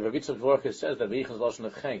 And like the Rabbi Tzadvorka says, that vayichan is lashon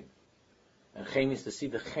of chen. And chen means to see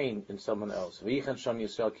the chen in someone else. Vayichan sham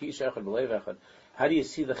Yisrael ki ish echad b'lev echad. How do you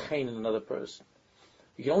see the chen in another person?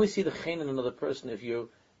 You can only see the chen in another person if you're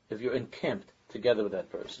encamped together with that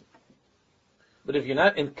person. But if you're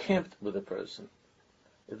not encamped with a person,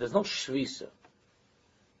 if there's no shvisa,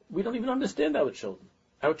 we don't even understand our children.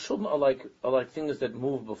 Our children are like things that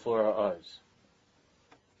move before our eyes.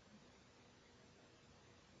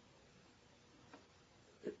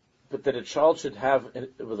 But that a child should have,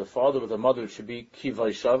 with a father, with a mother, it should be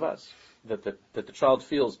kivay shavas, that the child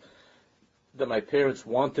feels that my parents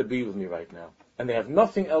want to be with me right now, and they have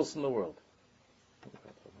nothing else in the world.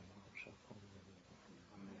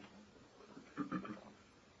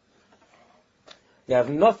 They have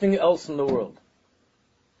nothing else in the world.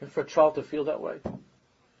 And for a child to feel that way,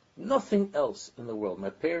 nothing else in the world. My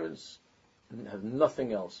parents have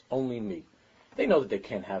nothing else, only me. They know that they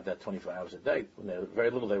can't have that 24 hours a day. When they're very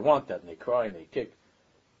little, they want that, and they cry and they kick.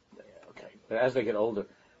 Okay, but as they get older,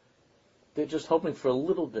 they're just hoping for a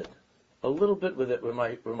little bit with it.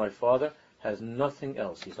 Where my father has nothing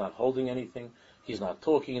else. He's not holding anything. He's not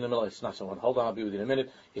talking in the middle. It's not someone. Hold on, I'll be with you in a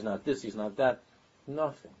minute. He's not this. He's not that.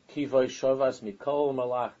 Nothing. Kivay shavas mikol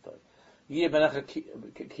malachta. Yeh benecha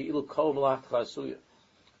ki'ilu kol malachta asuya. You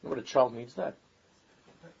know what a child needs that?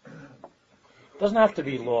 It doesn't have to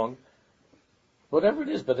be long. Whatever it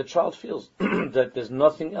is, but the child feels that there's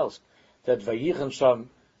nothing else. That vayichan sham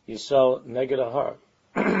Yisrael neged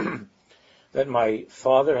ahar. That my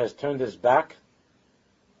father has turned his back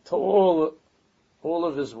to all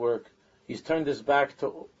of his work. He's turned his back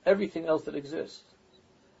to everything else that exists.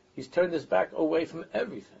 He's turned his back away from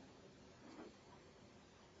everything.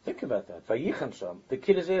 Think about that. Vayichan sham. The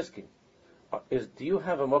kid is asking, do you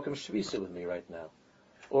have a mokum shvisa with me right now?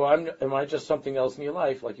 Or am I just something else in your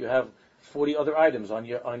life, like you have 40 other items on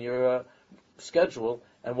your schedule,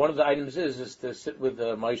 and one of the items is to sit with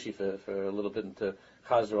Maishi for a little bit and to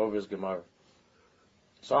chazer over his Gemara.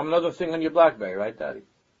 So I'm another thing on your BlackBerry, right, Daddy? It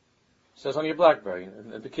says on your BlackBerry,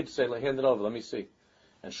 and the kids say, hand it over, let me see.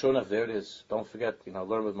 And sure enough, there it is. Don't forget,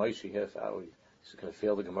 learn with Moshe here for hours. He's going to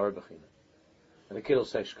fail the Gemara Bechina. And the kid will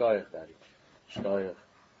say, Shkoyach, Daddy. Shkoyach.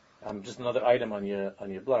 I'm just another item on your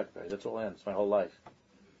BlackBerry. That's all I am. It's my whole life.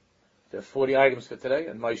 There are 40 items for today,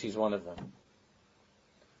 and Moshe's one of them.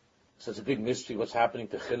 So it's a big mystery what's happening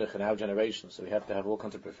to Chinuch in our generation. So we have to have all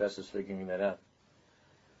kinds of professors figuring that out.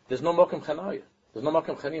 There's no Mokum Chanaya. There's no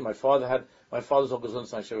Mokum Chani. My father's all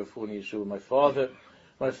Gesundheit Shever Fu in Yeshuva.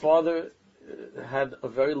 My father had a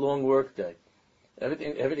very long work day.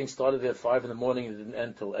 Everything started at 5 in the morning and didn't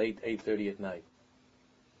end till 8:30 at night.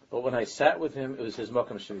 But when I sat with him, it was his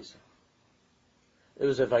Mokum Shvisa. It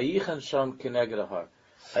was a Vayichan Sham Kineged Ahar.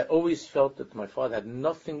 I always felt that my father had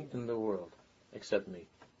nothing in the world except me.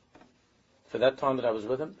 For that time that I was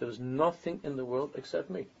with him, there was nothing in the world except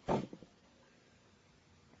me.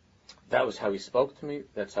 That was how he spoke to me,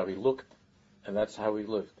 that's how he looked, and that's how he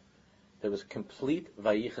lived. There was complete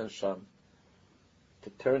Vayichan Sham, to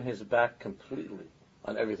turn his back completely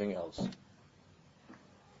on everything else.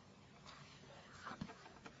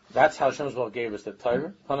 That's how Hashem Yisrael gave us the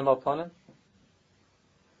Torah, Panim al Panim,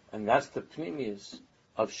 and that's the pnimius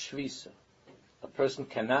of Shvisa. A person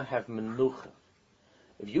cannot have menucha.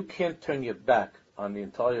 If you can't turn your back on the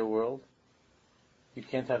entire world, you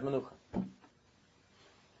can't have menucha.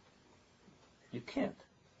 You can't.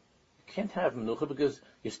 You can't have menucha because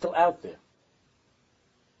you're still out there.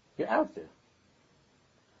 You're out there.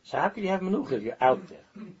 So how can you have menucha if you're out there?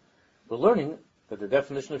 We're learning that the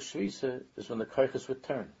definition of shvisa is when the koiches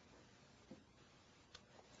return.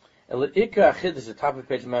 El ikar achid is the top of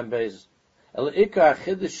page man beis. El ikar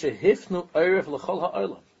achid is shehifnu oiref l'chol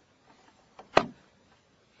ha'olam.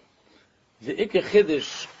 The ikar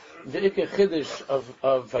chiddush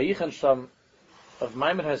of Vayichan Sham of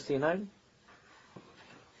Maimon HaSinai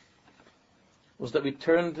was that we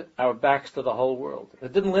turned our backs to the whole world.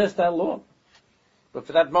 It didn't last that long, but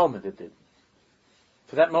for that moment it did.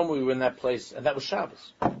 For that moment we were in that place, and that was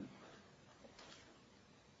Shabbos.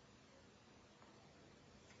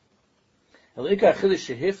 Elika chiddush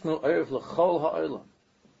shehifnu oiref l'chol ha'olam.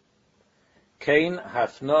 Kain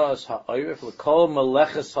hafnas ha'oiref l'kol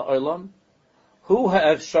meleches ha'olam. Who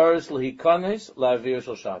ha'efsharis l'hikanes la'avir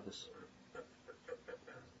shel Shabbos.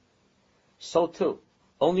 So too,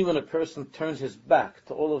 only when a person turns his back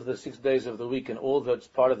to all of the 6 days of the week and all that's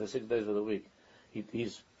part of the 6 days of the week, he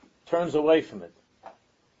turns away from it.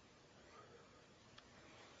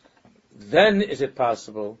 Then is it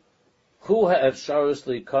possible, who ha'efsharis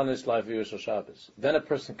l'hikanes la'avir shel Shabbos. Then a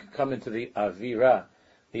person can come into the avira,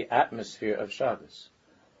 the atmosphere of Shabbos,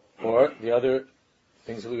 or the other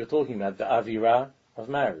things that we were talking about, the avira of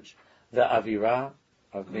marriage, the avira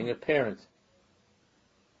of being a parent,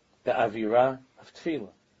 the avira of tefillah.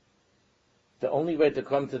 The only way to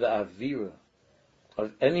come to the avira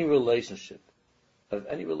of any relationship,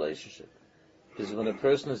 is when a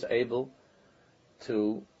person is able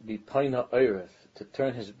to be paina oiref, to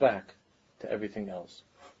turn his back to everything else.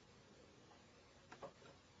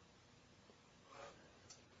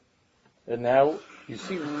 And now, you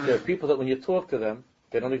see, there are people that when you talk to them,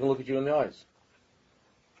 they don't even look at you in the eyes.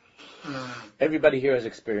 Everybody here has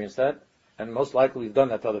experienced that, and most likely we've done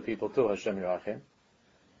that to other people too, Hashem Yerachim.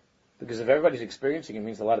 Because if everybody's experiencing it, it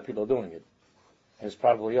means a lot of people are doing it. And it's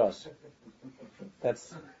probably us.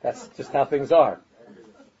 That's just how things are.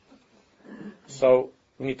 So,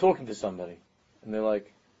 when you're talking to somebody, and they're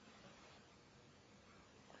like,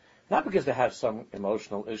 not because they have some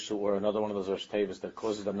emotional issue or another one of those Rosh Tevis that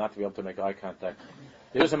causes them not to be able to make eye contact.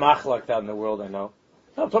 There's a mach like that in the world, I know.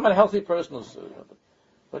 No, I'm talking about a healthy person,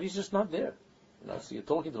 but he's just not there. So you're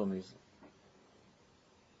talking to him, he's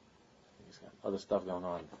got other stuff going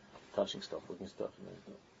on, touching stuff, looking stuff.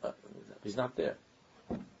 He's not there.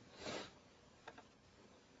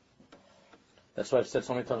 That's why I've said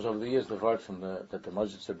so many times over the years, the word that the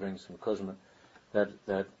Moshe brings from Kuzma,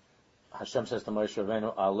 that Hashem says to Moshe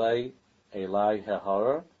Rabbeinu, Alei Elai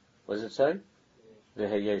Hehara. What does it say?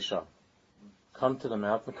 V'heyesham. Come to the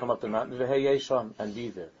mountain, come up the mountain, v'heyesham, and be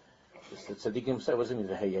there. The tzaddikim say, what does it mean,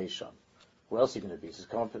 v'heyesham? Where else are you going to be? He says,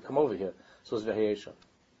 come over here. So it's v'heyesham.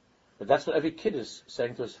 But that's what every kid is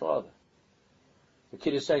saying to his father. The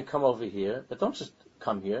kid is saying, come over here, but don't just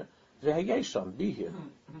come here. V'heyesham, be here.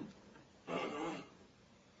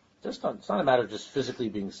 It's not a matter of just physically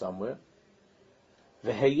being somewhere.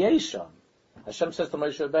 V'heyesham. Hashem says to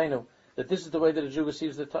Moshe Rabbeinu that this is the way that a Jew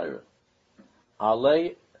receives the Torah.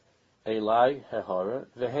 Alei Elai Hehara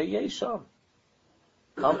v'heyesham.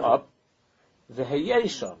 Come up,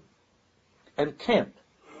 v'heyesham, and camp.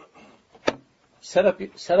 Set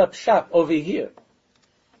up shop over here.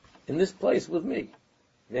 in this place with me.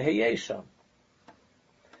 V'heyeh sham.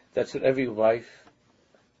 That's what every wife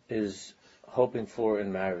is hoping for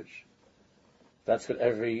in marriage. That's what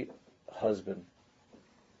every husband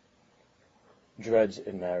dreads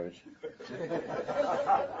in marriage.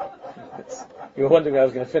 You were wondering how I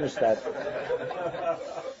was going to finish that.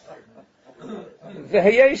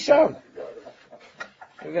 V'heyeh sham.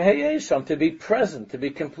 V'heyeh sham, to be present, to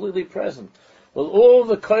be completely present. With all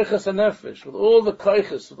the koiches and nefesh, with all the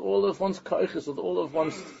koiches, with all of one's koiches, with all of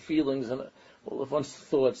one's feelings and all of one's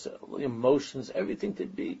thoughts, all the emotions, everything to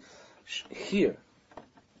be here,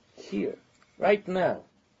 right now,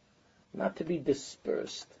 not to be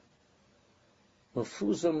dispersed.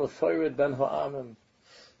 Mefuzah mefored ben ha'amim.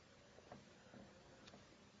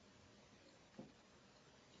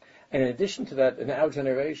 And in addition to that, in our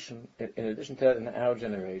generation,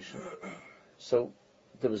 so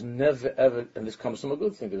there was never ever, and this comes from a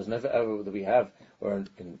good thing, there was never ever that we have, or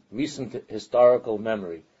in recent historical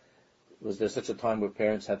memory, was there such a time where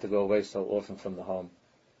parents had to go away so often from the home.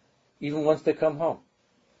 Even once they come home.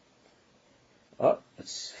 Oh,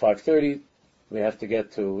 it's 5:30, we have to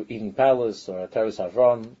get to Eden Palace or Teres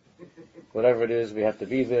Havron, whatever it is, we have to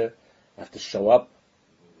be there, have to show up,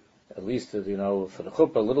 at least, for the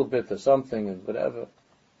chuppah a little bit or something, and whatever.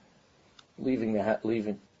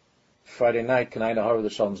 Leaving. Friday night, Kanai Nahar the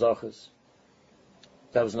Shalom Zachas.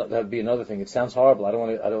 That would be another thing. It sounds horrible. I don't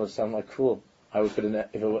want to sound like cruel. I would put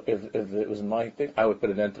if it was my thing, I would put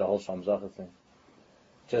an end to the whole Shalom Zachas thing.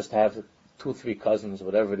 Just have 2, 3 cousins,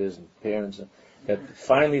 whatever it is, and parents. That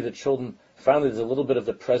finally there's a little bit of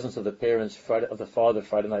the presence of the parents, of the father,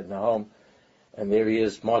 Friday night in the home, and there he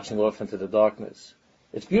is marching off into the darkness.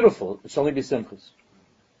 It's beautiful. It should only be simchas.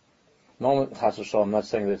 No, I'm not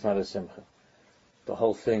saying that it's not a simcha. The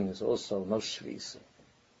whole thing is also no shvisa.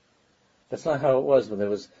 That's not how it was when there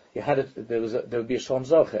would be a Shalom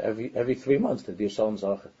Zacha every 3 months. There'd be a Shalom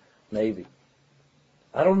Zacha, maybe.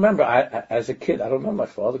 I don't remember. As a kid, I don't remember my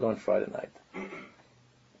father going Friday night.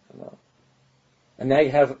 No. And now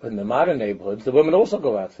you have in the modern neighborhoods, the women also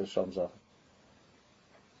go out for Shalom Zacha.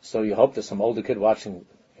 So you hope there's some older kid watching,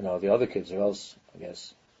 the other kids, or else I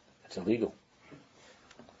guess it's illegal.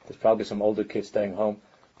 There's probably some older kids staying home.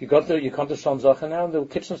 You come to Shalom Zacha now, and the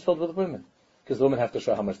kitchen's filled with women, because the women have to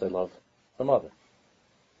show how much they love the mother.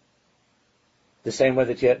 The same way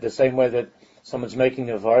that someone's making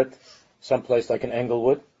a vart, someplace like in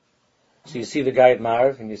Englewood. So you see the guy at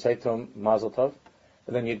Marv, and you say to him Mazel Tov,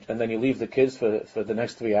 and then you leave the kids for the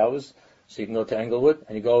next 3 hours, so you can go to Englewood,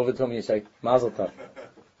 and you go over to him and you say Mazel Tov,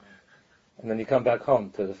 and then you come back home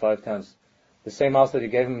to the 5 towns. The same Mazel Tov you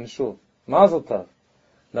gave him in shul, Mazel Tov.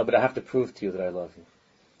 No, but I have to prove to you that I love you.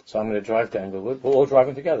 So I'm going to drive to Englewood. We're all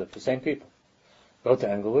driving together, the same people. Go to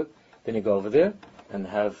Englewood, then you go over there and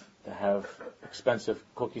have expensive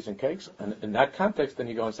cookies and cakes. And in that context, then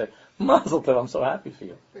you go and say, Mazel Tov, I'm so happy for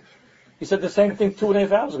you. He said the same thing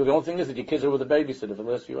 2.5 hours ago. The only thing is that your kids are with a babysitter for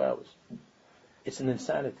the last few hours. It's an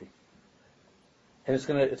insanity. And it's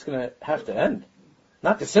going to have to end.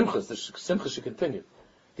 Not the simchas. The simchas should continue.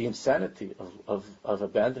 The insanity of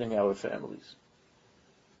abandoning our families.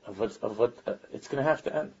 Of what it's going to have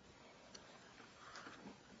to end.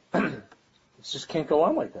 It just can't go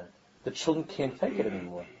on like that. The children can't take it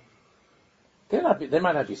anymore. They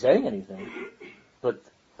might not be saying anything, but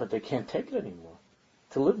they can't take it anymore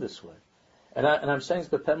to live this way. And I'm saying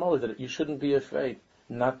to Pep Molly that you shouldn't be afraid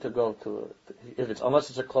not to go to unless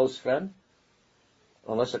it's a close friend,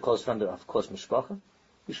 of course mishpacha,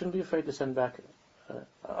 you shouldn't be afraid to send back.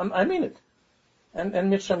 I mean it. And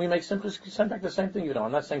Mitzvah, we make simple, send back the same thing,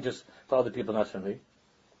 I'm not saying just for other people, not for me.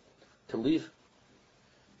 To leave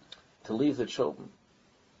the children.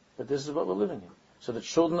 But this is what we're living in. So the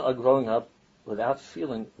children are growing up without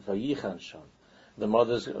feeling vayichan sham. The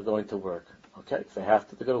mothers are going to work. Okay, if they have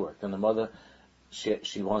to go to work. Then the mother,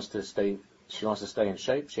 she wants to stay in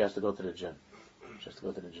shape, she has to go to the gym. It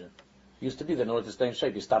used to be that in order to stay in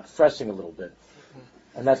shape, you stop threshing a little bit.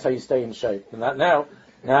 And that's how you stay in shape. And not now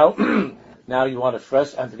now you want to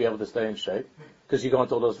fresh and to be able to stay in shape, because you're going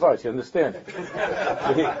to all those verts, you understand it.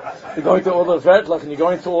 You're going to all the vertlach, and you're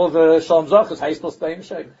going to all the shalom zachas, how you supposed to stay in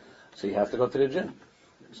shape? So you have to go to the gym.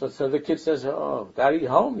 So the kid says, oh, Daddy, you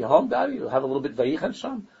home? You home, Daddy? You have a little bit vayichan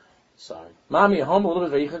sham? Sorry. Mommy, you home? A little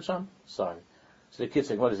bit vayichan sham? Sorry. So the kid's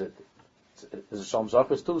saying, what is it? Is it shalom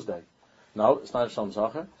zachas? It's Tuesday. No, it's not a shalom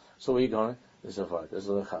zachas. So where are you going? There's a vart, there's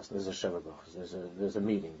a lechas, there's a shevagach, there's a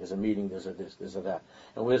meeting, there's a this, there's a that.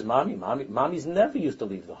 And where's mommy? Mommy's never used to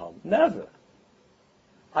leave the home. Never.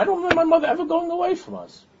 I don't remember my mother ever going away from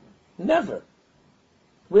us. Never.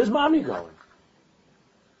 Where's mommy going?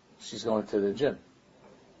 She's going to the gym.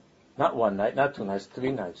 Not one night, not 2 nights,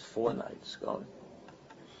 3 nights, 4 nights going.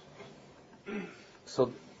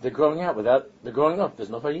 So they're growing up. There's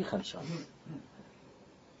no Vayichan Sham.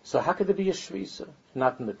 So how could there be a shvisa?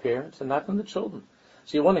 Not in the parents and not in the children.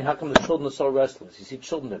 So you're wondering how come the children are so restless? You see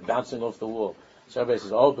children, they're bouncing off the wall. So everybody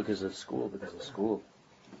says, oh, because of school.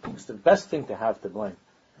 It's the best thing to have to blame.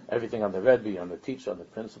 Everything on the Rebbe, on the teacher, on the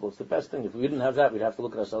principal. It's the best thing. If we didn't have that, we'd have to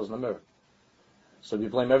look at ourselves in the mirror. So we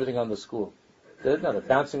blame everything on the school. They're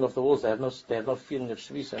bouncing off the walls. They have no feeling of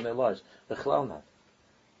shvisa in their lives. B'chlal not.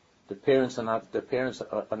 The parents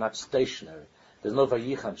are not stationary. There's no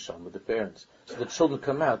vayichan sham with the parents. So the children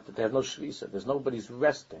come out, but they have no shvisa. There's nobody's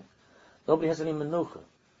resting. Nobody has any menucha.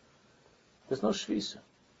 There's no shvisa.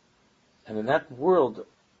 And in that world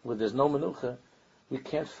where there's no menucha, we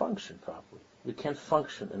can't function properly. We can't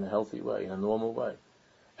function in a healthy way, in a normal way.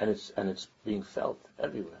 And it's being felt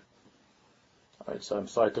everywhere. Alright, so I'm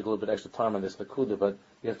sorry I took a little bit extra time on this nakuda, but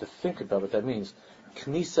you have to think about what that means.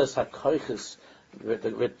 Knisas hakoiches,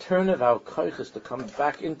 the return of our koiches to come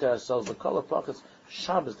back into ourselves, the kol hapachas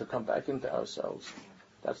Shabbos to come back into ourselves.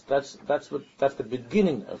 That's the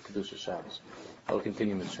beginning of Kedusha Shabbos. I'll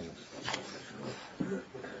continue mentioning this.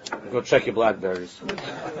 Go check your blackberries.